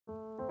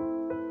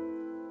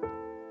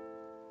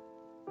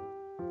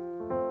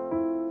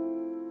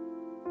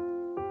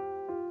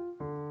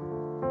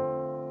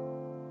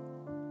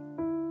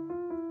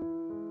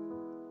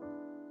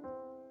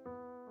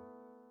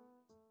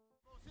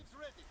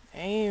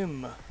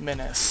Aim,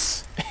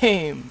 Menace.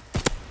 Aim.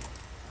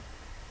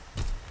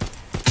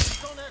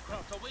 Recon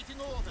aircraft awaiting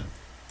order.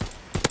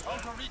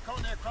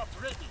 Counter-recon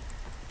aircraft ready.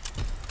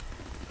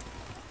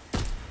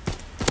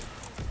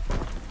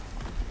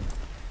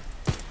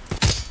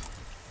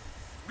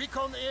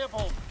 Recon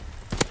airborne.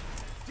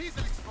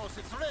 Diesel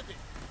explosives ready.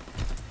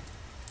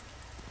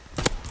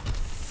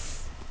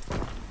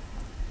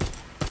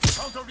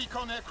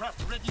 Counter-recon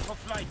aircraft ready for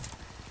flight.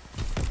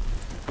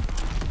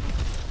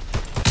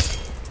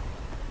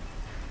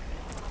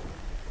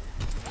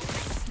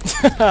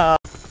 Da,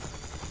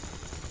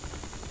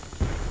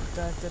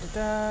 da, da,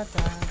 da,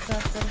 da,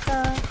 da,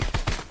 da.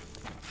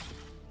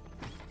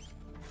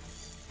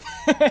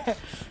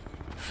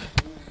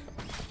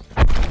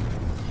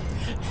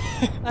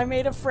 I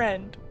made a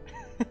friend.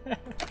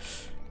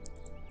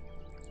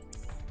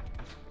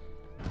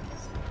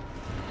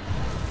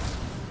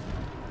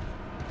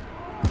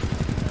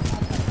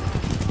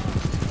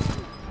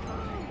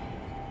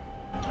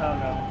 Oh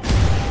no.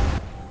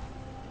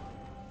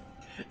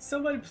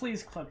 Somebody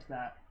please clip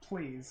that,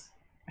 please.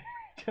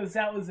 Because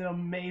that was an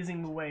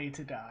amazing way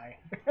to die.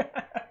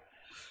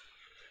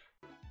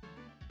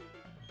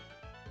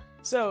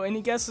 So,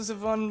 any guesses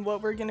on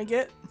what we're gonna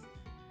get?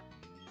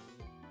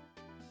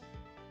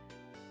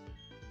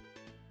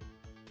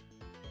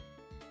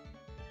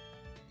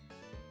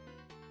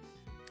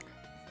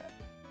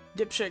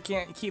 Dipshit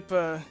can't keep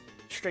a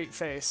straight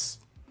face.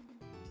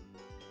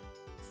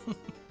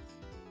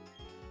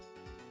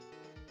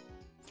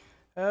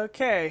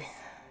 Okay.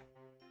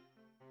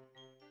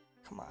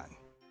 Come on.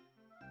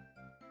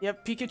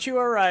 Yep, Pikachu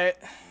alright.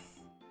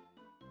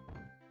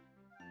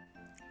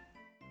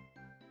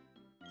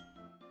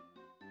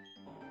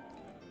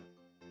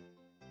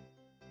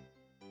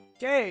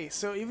 Okay,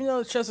 so even though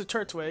it shows a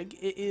Turtwig,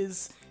 it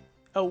is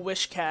a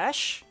Wish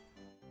Cache,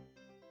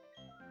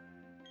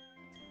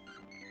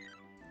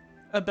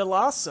 a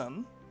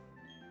Blossom,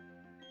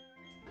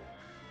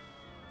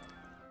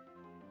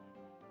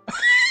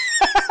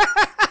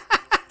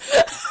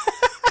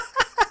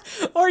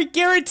 or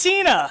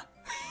Giratina!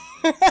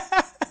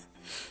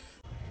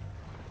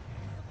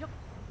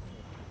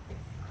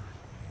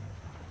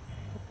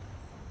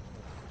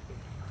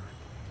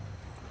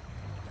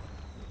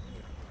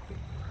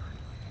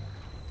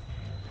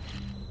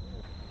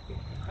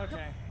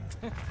 Okay.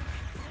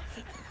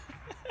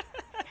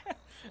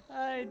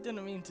 I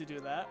didn't mean to do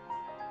that.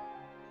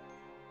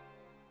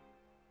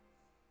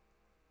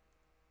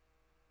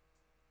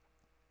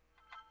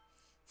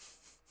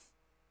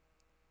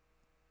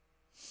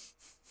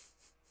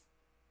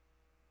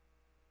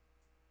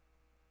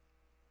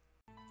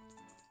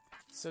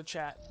 So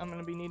chat, I'm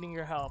gonna be needing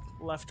your help,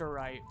 left or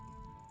right.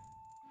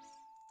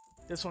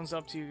 This one's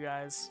up to you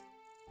guys.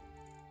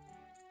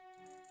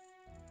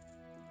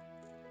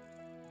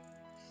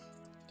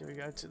 Do we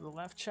go to the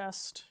left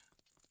chest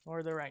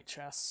or the right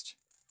chest?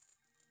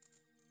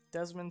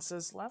 Desmond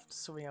says left,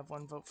 so we have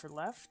one vote for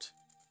left.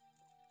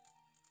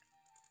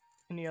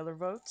 Any other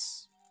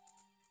votes?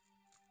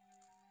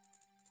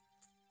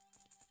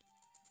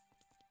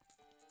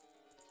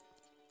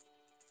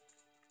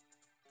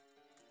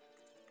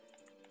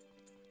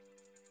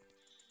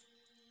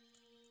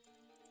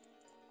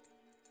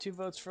 Two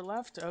votes for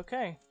left,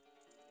 okay.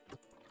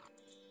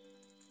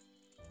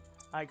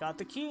 I got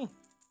the key.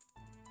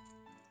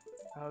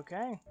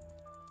 Okay.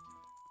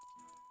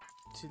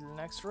 To the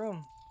next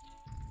room.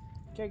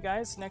 Okay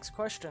guys, next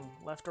question.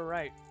 Left or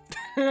right?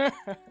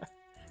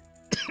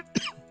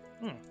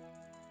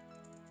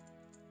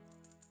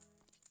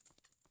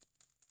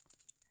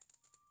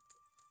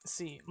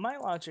 See, my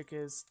logic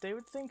is they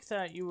would think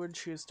that you would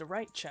choose the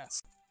right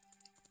chest.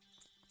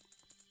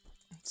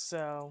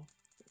 So,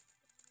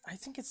 I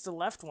think it's the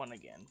left one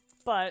again.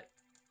 But,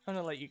 I'm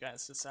gonna let you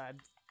guys decide.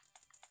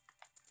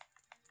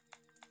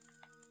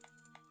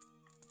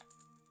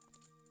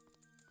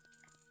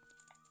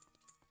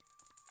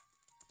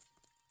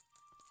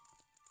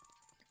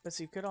 But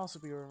see, it could also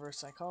be reverse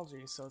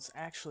psychology, so it's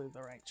actually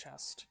the right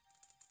chest.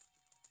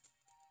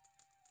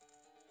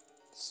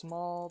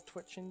 Small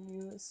twitching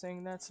you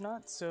saying that's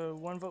not, so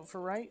one vote for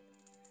right.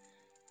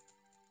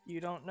 You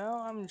don't know,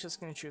 I'm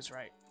just gonna choose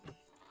right.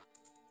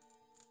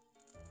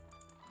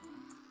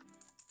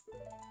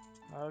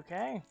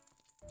 Okay.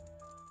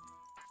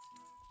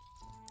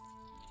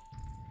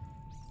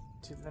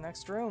 To the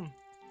next room.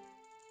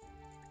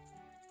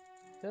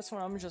 This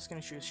one I'm just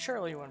gonna choose.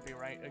 Surely it wouldn't be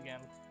right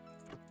again.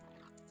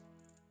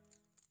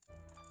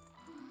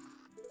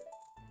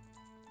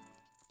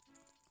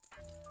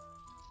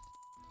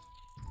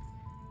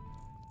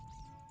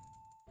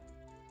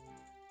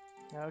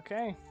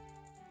 Okay.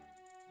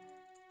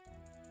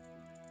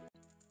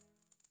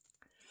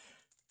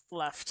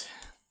 Left.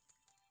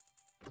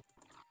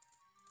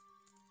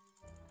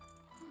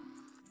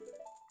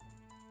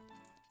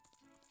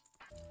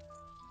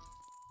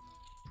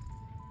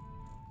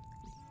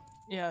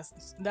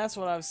 Yes, that's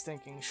what I was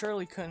thinking.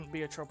 Surely couldn't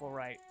be a triple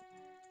right.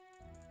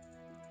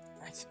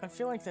 I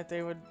feel like that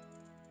they would...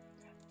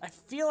 I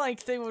feel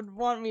like they would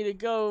want me to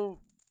go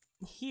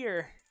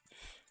here.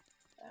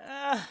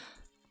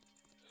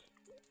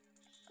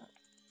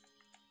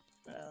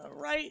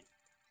 right.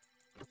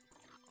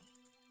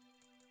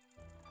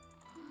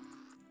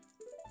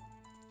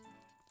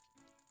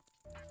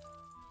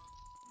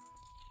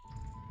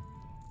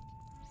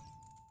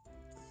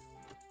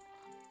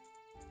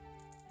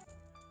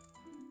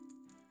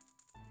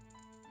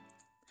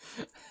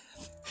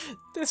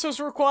 This was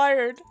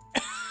required.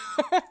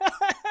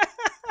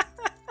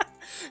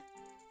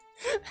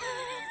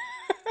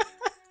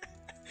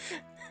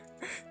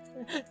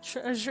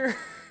 Treasure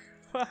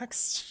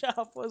box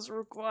shop was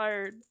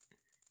required.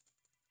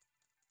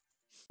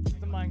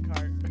 The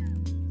minecart.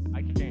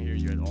 I can't hear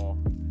you at all.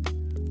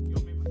 You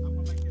want me? I'm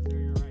gonna make this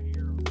area right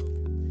here.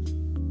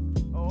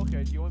 Oh,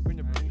 okay. Do you want to bring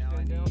the broom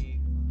stand down?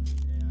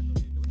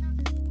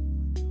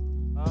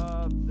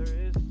 There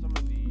is some of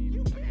the.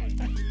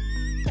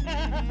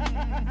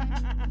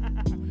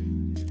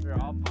 Here,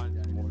 I'll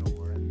find some more. Don't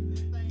worry.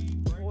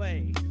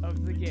 Play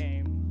of the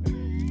game.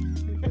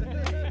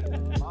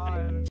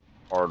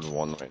 Hard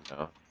one right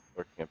now.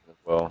 We're camping as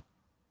well.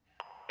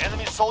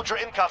 Enemy soldier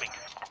incoming.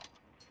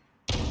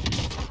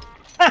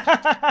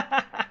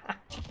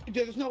 Dude,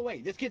 there's no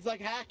way. This kid's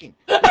like hacking.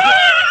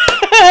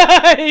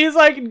 He's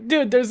like,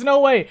 dude, there's no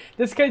way.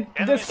 This kid's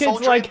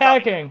soldier like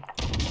incoming. hacking.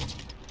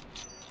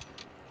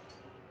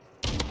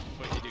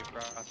 What'd you do,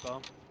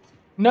 crossbow?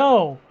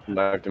 No.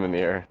 Knocked him in the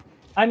air.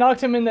 I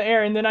knocked him in the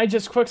air and then I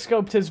just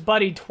quickscoped his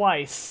buddy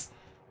twice.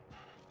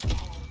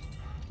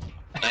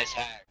 Nice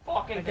hack.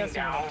 I guess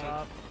I'm on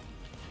top.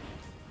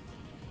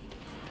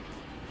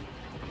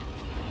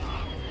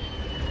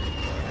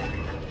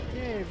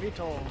 Yay,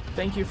 Vito.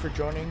 Thank you for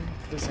joining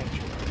the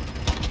Sanctuary.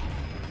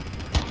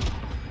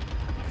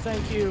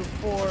 Thank you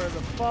for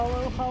the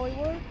follow,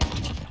 Hollywood.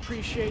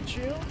 Appreciate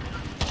you.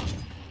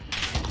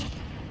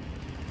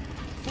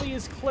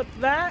 Please clip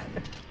that.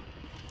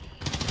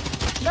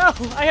 No,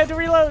 I had to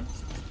reload.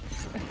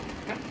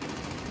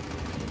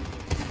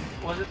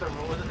 Was it the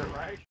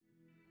right?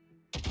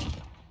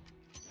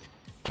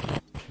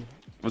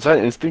 Was that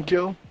an instant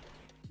kill?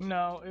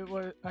 No, it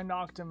was. I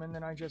knocked him and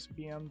then I just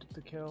BM'd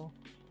the kill.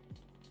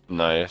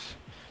 Nice.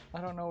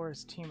 I don't know where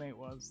his teammate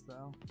was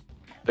though.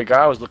 The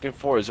guy I was looking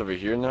for is over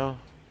here now.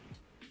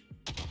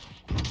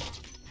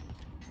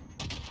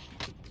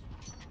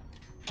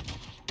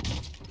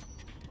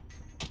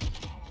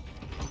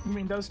 You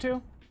mean those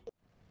two?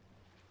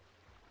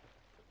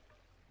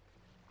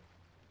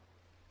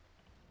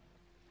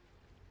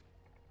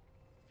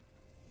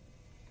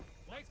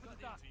 Thanks for the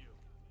stop.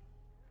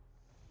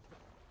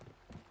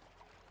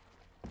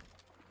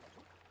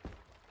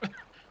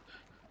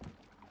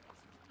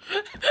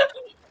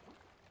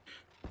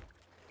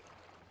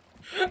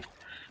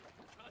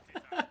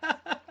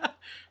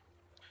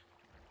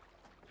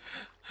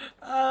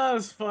 Oh, that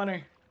was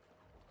funny.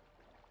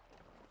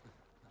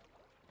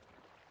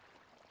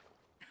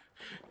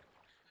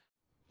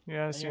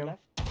 Yeah, I see him.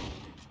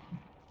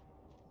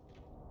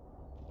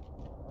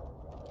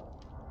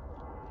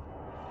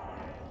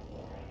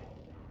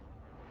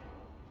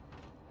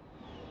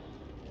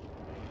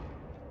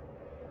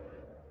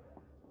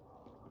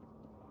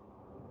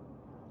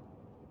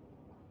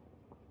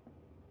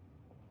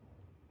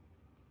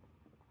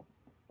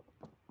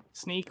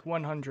 Sneak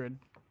 100.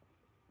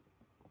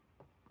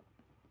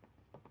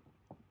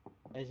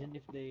 Imagine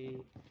if they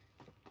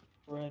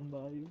ran by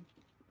you.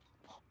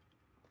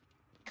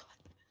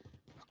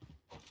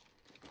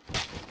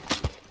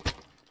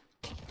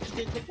 Just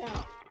did take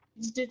down.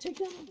 Just did take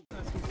down.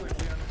 That's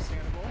completely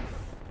understandable.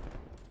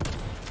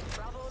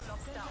 Bravo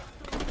locked down.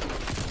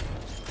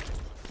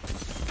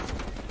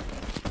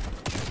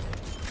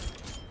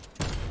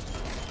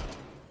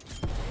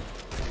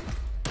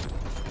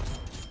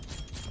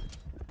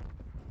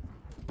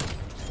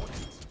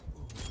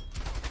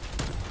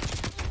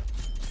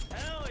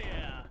 Hell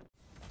yeah!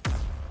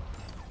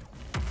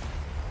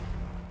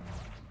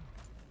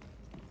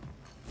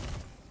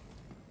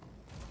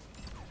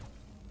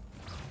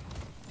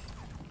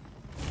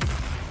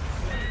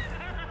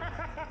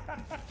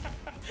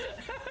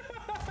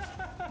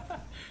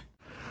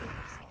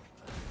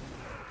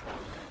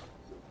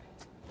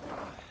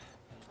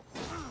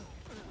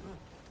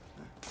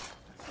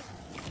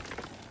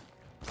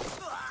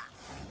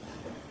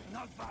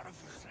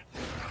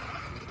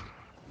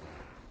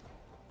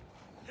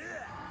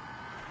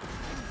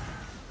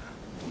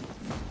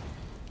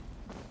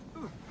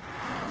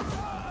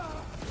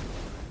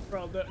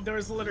 Bro, there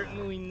was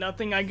literally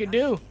nothing I could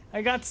do.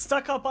 I got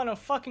stuck up on a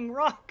fucking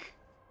rock.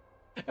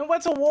 And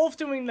what's a wolf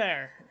doing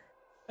there?